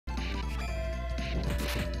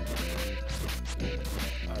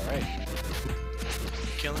Alright.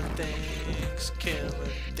 Killing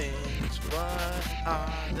things, what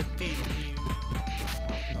are they feeding you?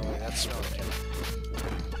 Oh wait, that's smelling good.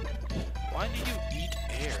 Why do you eat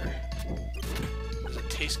air? Does it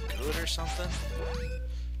taste good or something?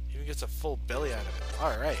 Even gets a full belly out of it.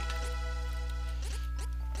 Alright.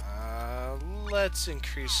 Let's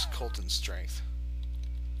increase Colton's strength.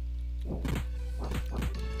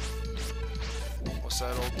 What's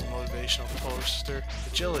that old motivational poster?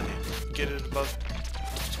 Agility. Get it above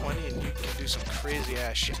 20 and you can do some crazy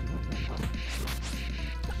ass shit.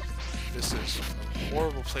 This is a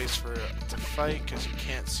horrible place to fight because you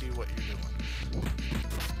can't see what you're doing.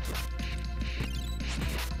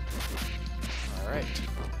 Alright.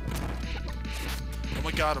 Oh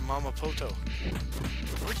my god, a Mama Poto.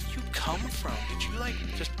 Where did you come from? Did you, like,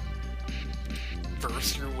 just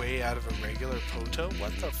birth your way out of a regular Poto?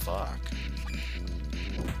 What the fuck?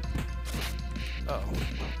 Uh oh.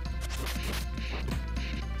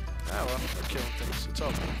 Ah well, we're killing things. It's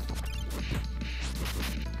all good.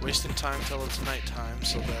 Wasting time till it's nighttime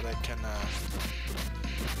so that I can,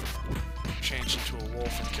 change into a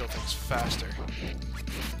wolf and kill things faster.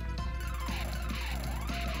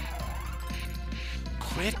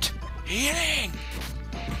 Quit healing!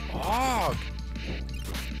 Og!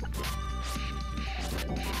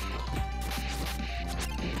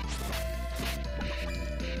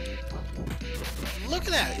 Look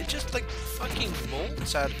at that! It just like fucking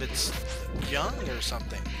molts out of its young or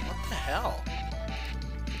something. What the hell?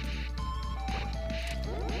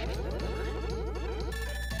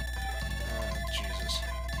 Oh, Jesus.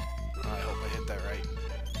 I hope I hit that right.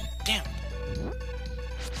 Damn it!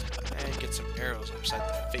 And get some arrows upside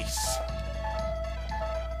the face.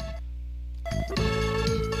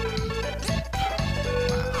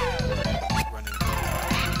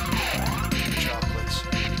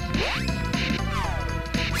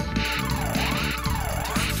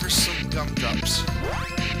 Gumdrops.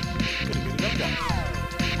 Gonna get a gumdrop.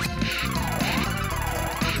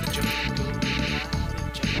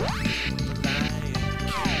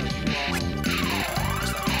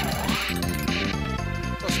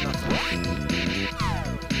 Close enough.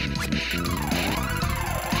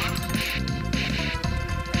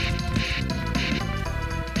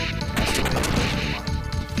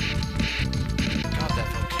 God, that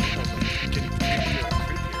volcano is getting creepier and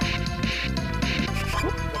creepier.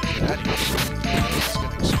 That is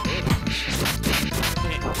gonna explode on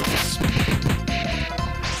us.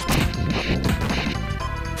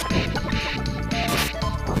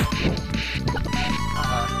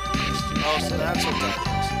 Oh, so that's what that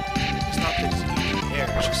is. It's not that it's eating air,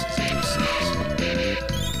 it's just its instincts.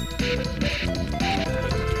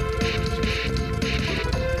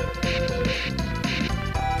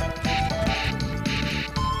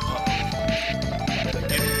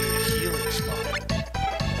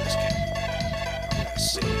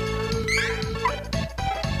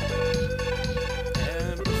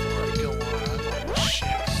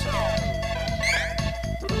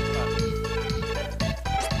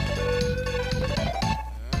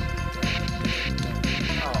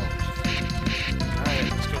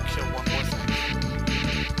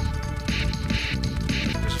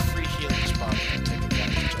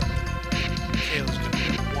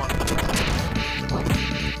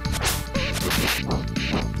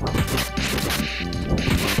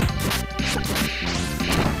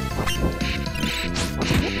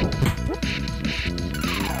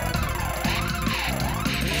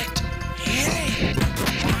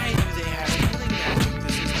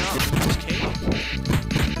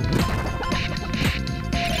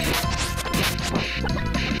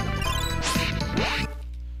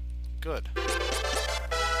 Good.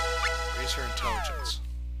 Raise her intelligence.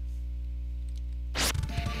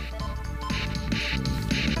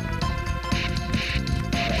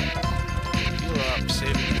 Heal up,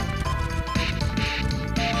 save it.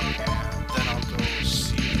 And then I'll go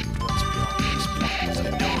see what's beyond these points. I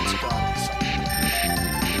know it's gotta be something.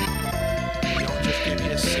 They don't just give me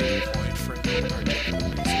a save point for no particular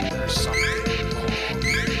reason. There's something wrong.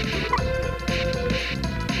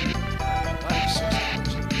 Wow,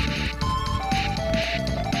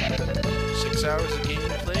 6 hours of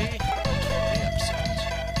gameplay, 20 episodes.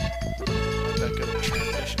 Not that good of a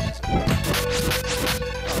transition, is it?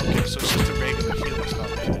 Oh, okay, so it's just a regular healing spot.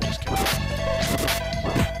 We can just kill it.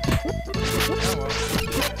 Oh well.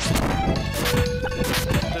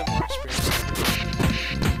 A bit more experience than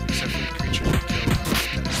except for the creatures we killed.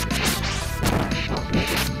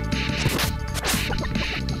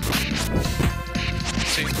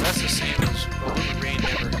 See, that's the same as, well, the rain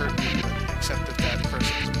never hurt anybody, except that that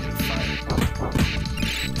person is made of fire.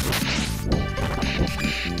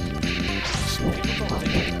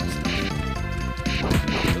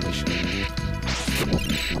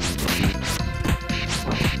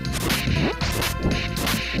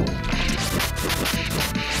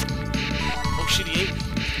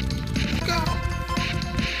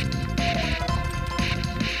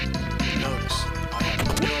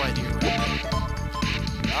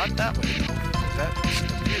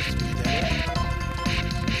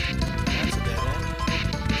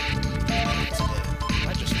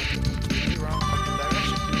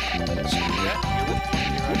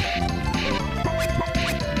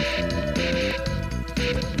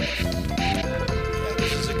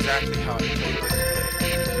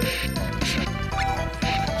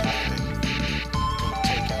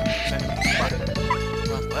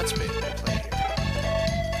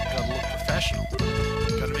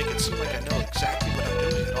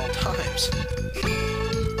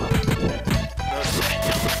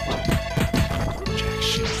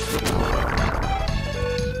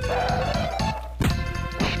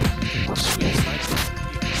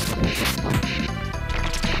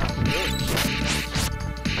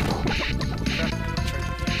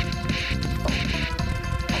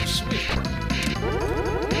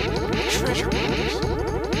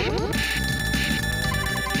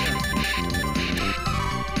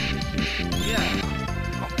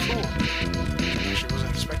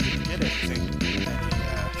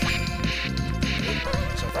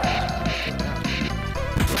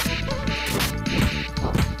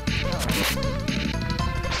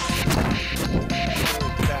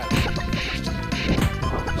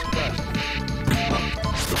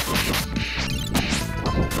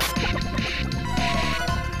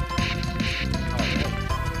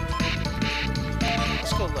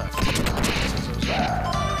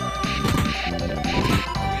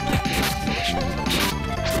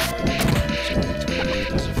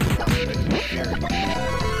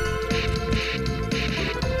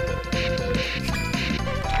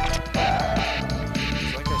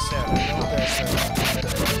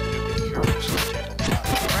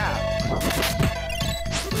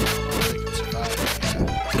 they can survive.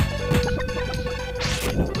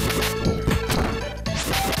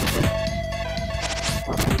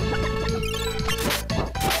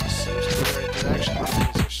 Seems to be the right direction. These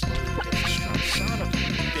are slowly getting strong. Son of a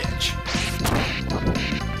bitch.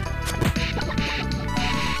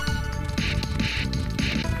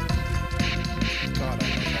 God, I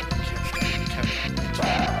love having Kevin on my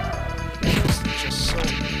team. He's just so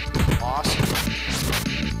awesome.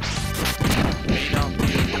 May not be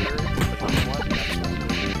a word, but you know what? That's one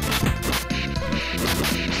word.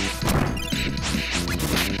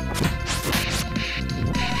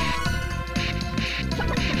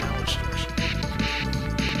 Now which direction?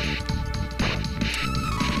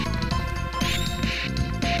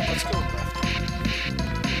 Let's go left.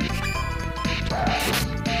 God,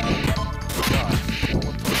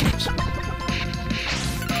 what purpose?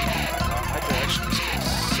 My direction is gonna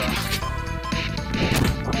suck.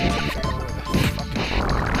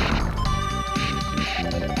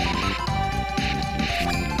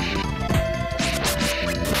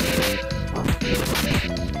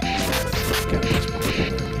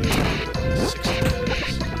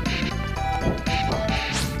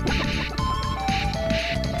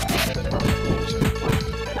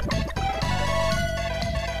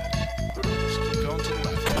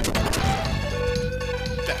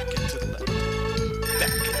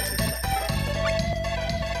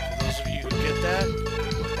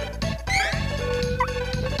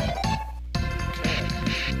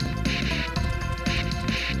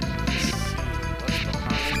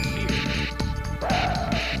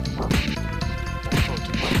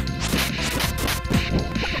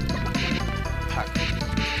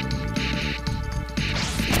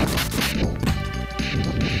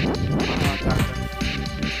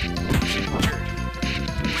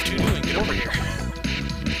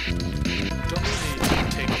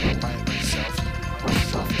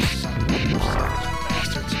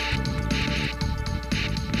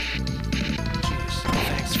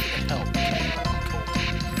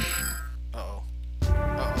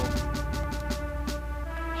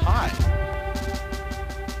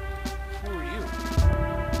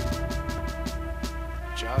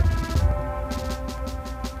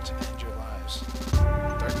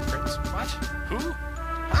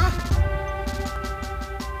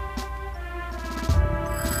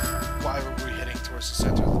 Why were we heading towards the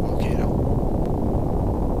center of the volcano?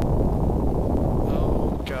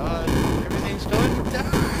 Oh god, everything's going to die!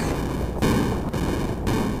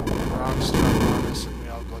 Rocks drop on us and we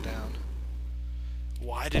all go down.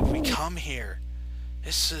 Why did we come here?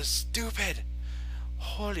 This is stupid!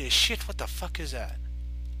 Holy shit, what the fuck is that?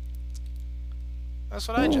 That's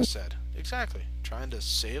what I just said. Exactly. Trying to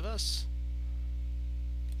save us?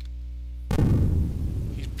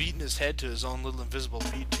 He's beating his head to his own little invisible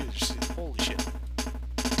beat too. Holy shit.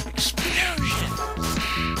 Explosions!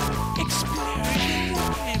 Explosions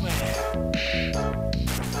everywhere!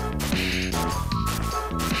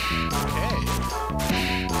 Okay. I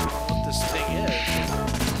don't know what this thing is.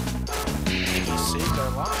 I think he saved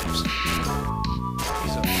our lives.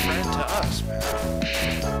 He's a friend to us, man.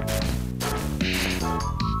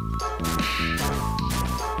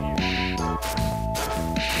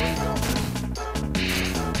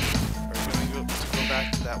 Back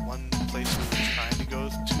to that one place we were trying to go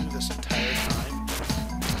to this entire time.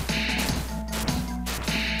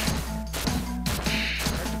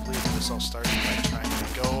 Hard to believe this all started by trying to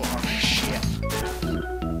go on a ship.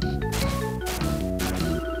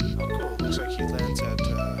 Oh cool, looks like he lands at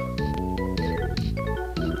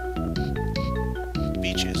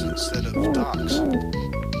beaches instead of docks.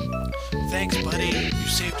 Thanks buddy, you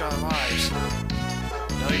saved our lives.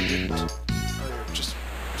 No you didn't. Oh, you're just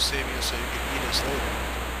saving us so you can eat us later.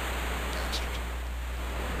 Bastard.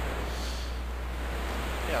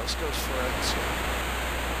 Yeah, let's go for it.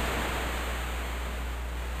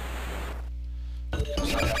 I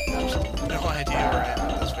have absolutely no idea where I am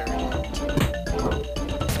at this very moment.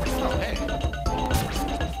 Oh, hey.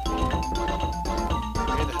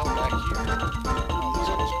 Way the hell back here? Oh, these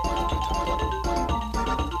guys are my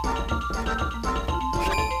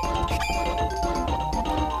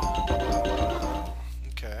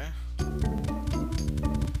okay.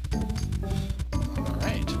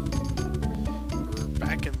 Alright. We're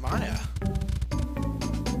back in Maya.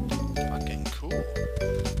 Fucking cool.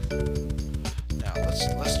 Now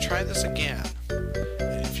let's try this again.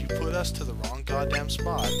 And if you put us to the wrong goddamn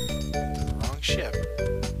spot, to the wrong ship.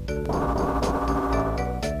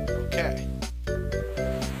 Okay.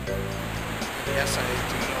 Yes, I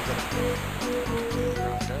do know that I'm going completely the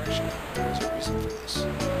wrong direction. There's a reason for this.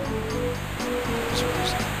 There's a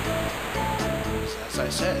reason. As I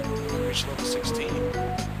said, I reached level 16.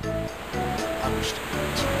 I wish to go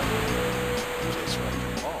to a place where I can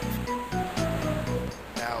evolve.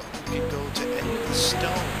 Now, you can go to any of the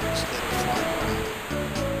stones that fly around.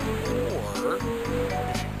 Or,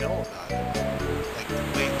 if you know about it, like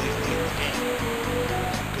late in the game, you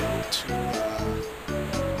can go to the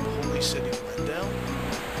Holy City of Lindell,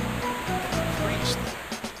 and the priest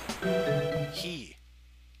there, he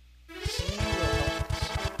will help us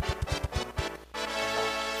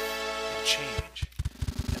and change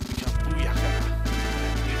and become Booyaka.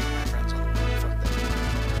 And leaving my friends on the road from them.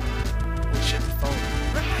 We should follow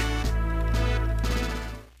them.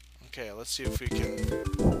 Okay, let's see if we can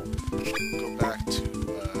go back to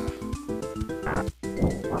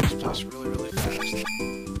this place really fast.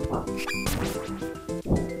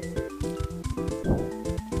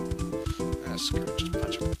 Ah, screw it, just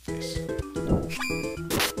punch him in the face.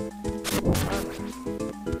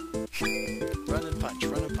 Run and punch,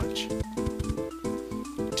 run and punch.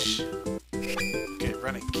 Okay,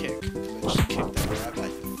 run and kick, because I just kicked that rabbi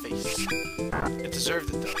in the face. It deserved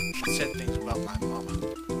it though. It said things about my mama.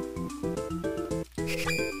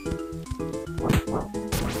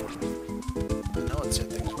 I know it said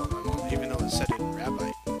things about my mama, even though it said it in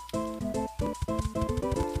rabbi.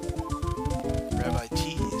 Rabbi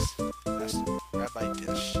tease. That's rabbi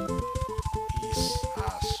dish. Is,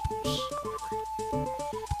 as, us, whatever.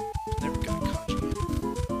 Never good at conjugating.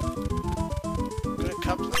 Good at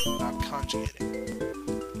coupling, not conjugating.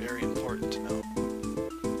 Very important to know.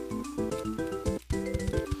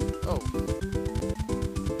 Oh.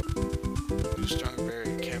 New strong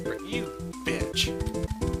berry camper. You bitch.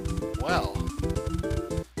 Well.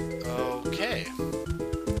 Okay.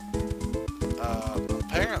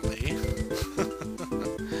 Apparently,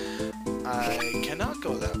 I cannot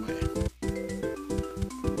go that way.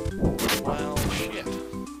 Well, shit.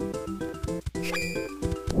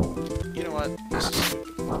 You know what? This is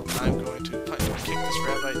stupid. I'm going to kick this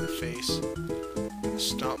rabbi in the face. I'm going to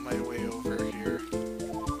stomp my way over here.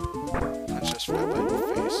 Punch this rabbi in the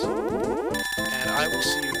face. And I will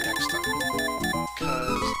see you next time.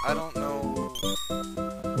 Because I don't know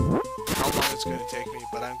how long it's going to take me,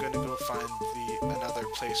 but I'm going to go find another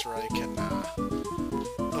place where I can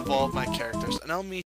evolve my characters. And I'll meet